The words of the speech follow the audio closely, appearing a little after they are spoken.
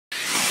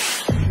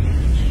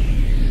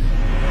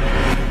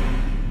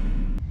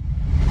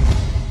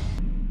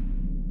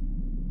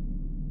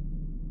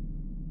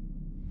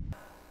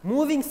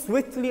moving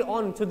swiftly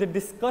on to the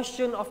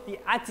discussion of the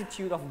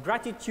attitude of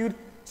gratitude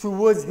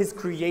towards his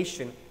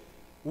creation.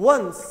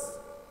 Once,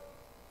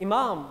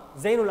 Imam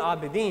Zainul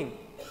Abidin,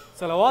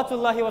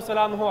 salawatullahi wa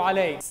salamuhu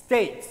alayhi,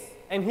 states,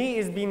 and he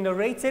is being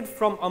narrated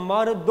from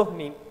Ammar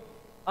al-Duhni.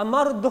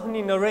 Ammar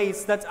al-Duhni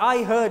narrates that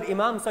I heard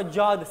Imam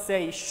Sajjad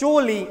say,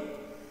 surely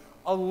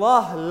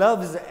Allah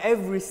loves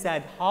every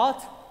sad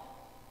heart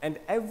and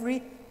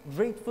every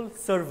grateful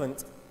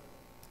servant.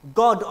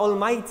 God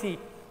Almighty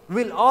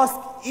will ask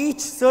each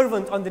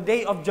servant on the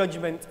day of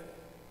judgment,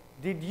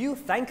 did you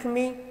thank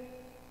me?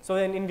 So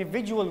an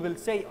individual will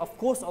say, of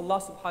course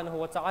Allah subhanahu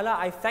wa ta'ala,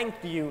 I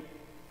thanked you.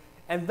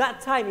 And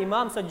that time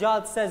Imam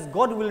Sajjad says,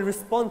 God will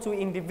respond to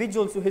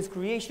individuals, to his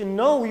creation,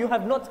 no, you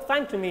have not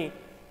thanked me.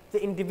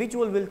 The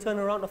individual will turn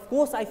around, of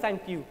course I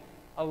thanked you.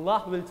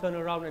 Allah will turn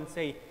around and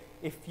say,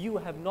 if you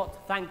have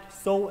not thanked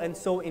so and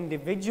so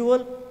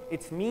individual,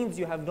 it means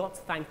you have not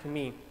thanked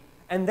me.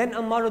 And then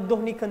Ammar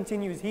al-Duhni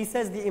continues. He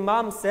says, the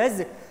Imam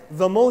says,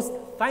 the most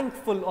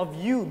thankful of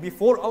you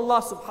before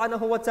Allah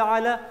subhanahu wa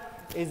ta'ala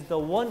is the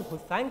one who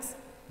thanks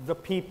the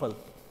people.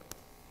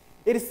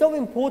 It is so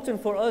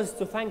important for us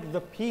to thank the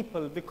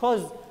people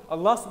because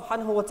Allah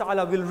subhanahu wa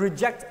ta'ala will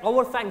reject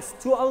our thanks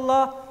to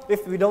Allah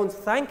if we don't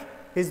thank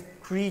his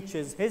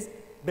creatures, his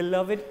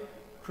beloved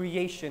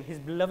creation, his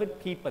beloved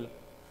people.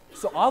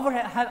 So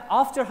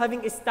after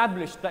having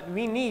established that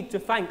we need to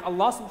thank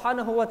Allah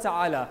subhanahu wa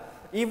ta'ala,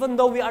 even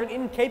though we are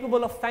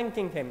incapable of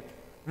thanking him,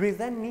 we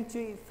then need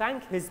to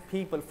thank his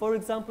people. For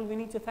example, we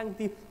need to thank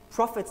the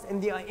prophets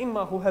and the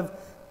ai*immah who have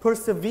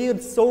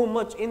persevered so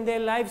much in their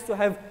lives to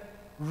have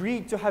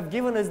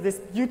given us this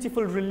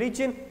beautiful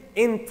religion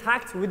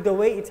intact with the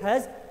way it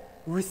has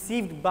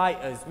received by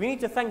us. We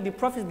need to thank the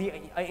prophets, the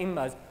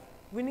ai*immahs.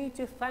 We need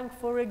to thank,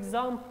 for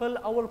example,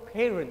 our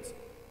parents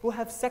who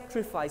have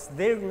sacrificed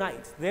their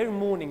nights, their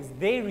mornings,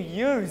 their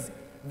years,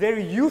 their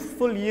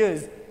youthful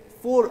years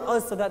for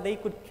us so that they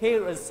could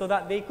care us, so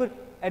that they could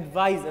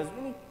advise us.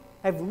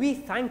 Have we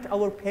thanked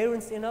our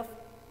parents enough?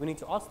 We need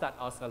to ask that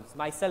ourselves,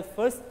 myself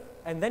first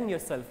and then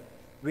yourself.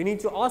 We need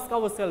to ask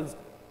ourselves,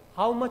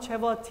 how much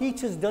have our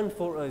teachers done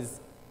for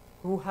us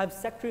who have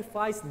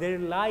sacrificed their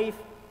life,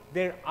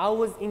 their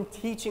hours in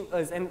teaching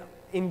us, and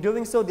in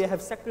doing so they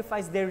have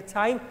sacrificed their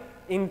time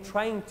in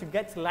trying to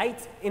get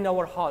light in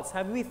our hearts.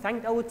 Have we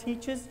thanked our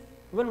teachers?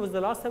 When was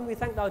the last time we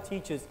thanked our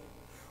teachers?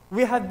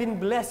 We have been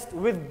blessed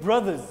with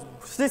brothers,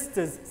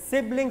 sisters,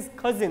 siblings,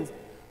 cousins,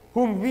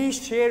 whom we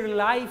share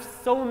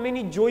life so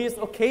many joyous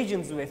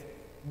occasions with,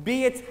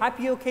 be it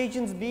happy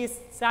occasions, be it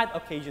sad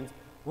occasions.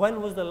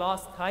 When was the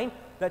last time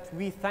that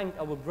we thanked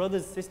our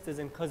brothers, sisters,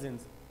 and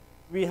cousins?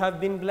 We have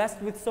been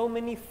blessed with so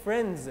many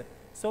friends,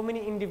 so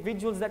many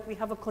individuals that we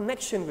have a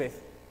connection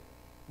with,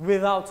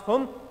 without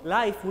whom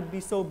life would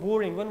be so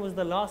boring. When was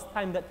the last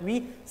time that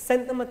we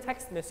sent them a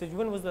text message?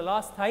 When was the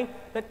last time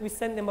that we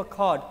sent them a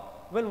card?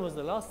 When was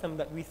the last time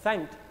that we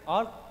thanked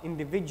our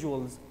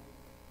individuals?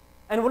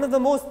 And one of the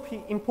most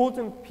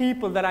important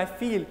people that I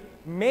feel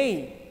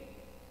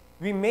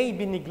we may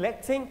be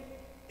neglecting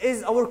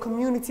is our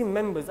community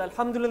members.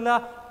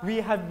 Alhamdulillah, we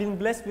have been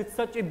blessed with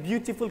such a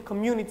beautiful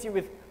community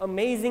with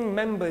amazing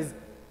members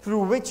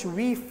through which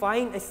we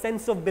find a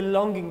sense of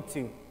belonging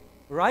to,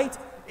 right?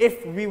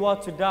 If we were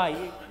to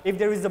die, if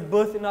there is a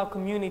birth in our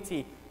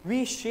community,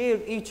 we share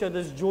each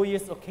other's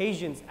joyous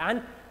occasions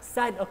and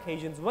sad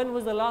occasions. When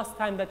was the last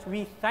time that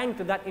we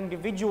thanked that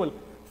individual?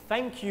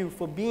 Thank you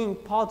for being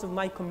part of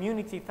my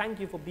community. Thank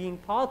you for being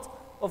part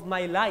of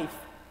my life.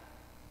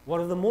 One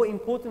of the more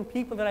important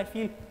people that I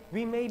feel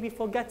we may be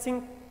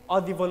forgetting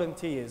are the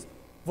volunteers.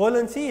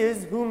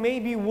 Volunteers who may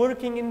be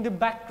working in the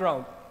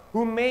background,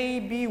 who may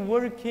be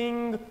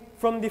working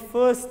from the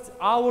first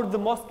hour the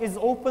mosque is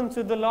open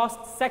to the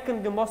last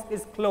second the mosque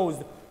is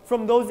closed.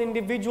 From those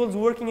individuals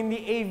working in the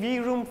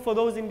AV room, for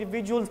those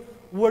individuals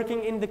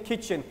working in the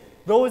kitchen,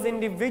 those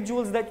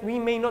individuals that we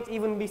may not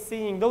even be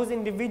seeing, those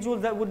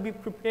individuals that would be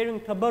preparing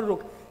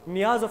tabarruk,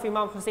 niyaz of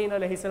Imam Hussein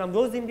alayhi salam,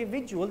 those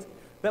individuals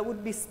that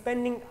would be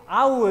spending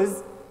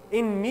hours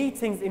in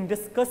meetings in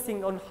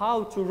discussing on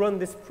how to run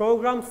this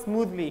program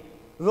smoothly.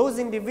 Those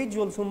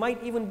individuals who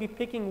might even be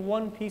picking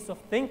one piece of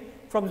thing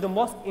from the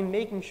mosque in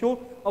making sure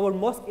our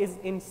mosque is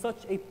in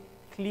such a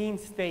clean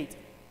state.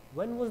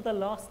 When was the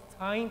last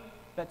time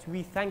that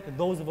we thanked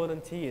those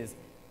volunteers?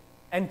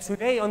 And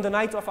today on the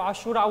night of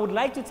Ashura, I would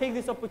like to take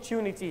this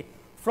opportunity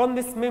from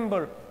this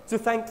member to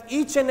thank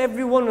each and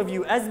every one of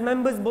you as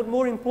members, but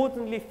more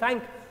importantly,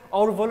 thank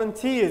our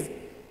volunteers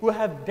who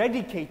have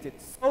dedicated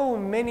so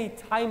many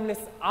timeless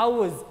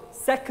hours,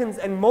 seconds,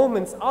 and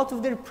moments out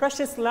of their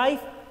precious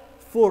life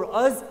for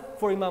us,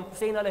 for Imam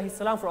Hussein alayhi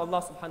salam, for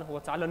Allah subhanahu wa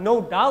ta'ala.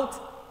 No doubt,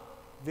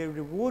 their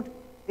reward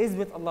is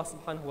with Allah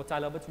subhanahu wa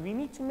ta'ala, but we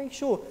need to make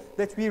sure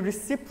that we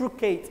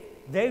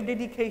reciprocate their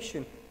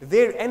dedication,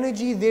 their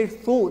energy, their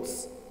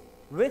thoughts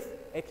with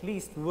at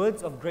least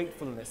words of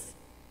gratefulness.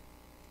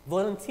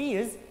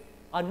 Volunteers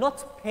are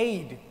not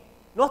paid,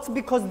 not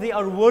because they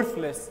are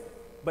worthless,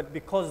 but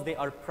because they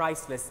are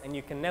priceless, and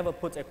you can never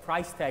put a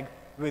price tag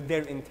with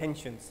their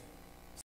intentions.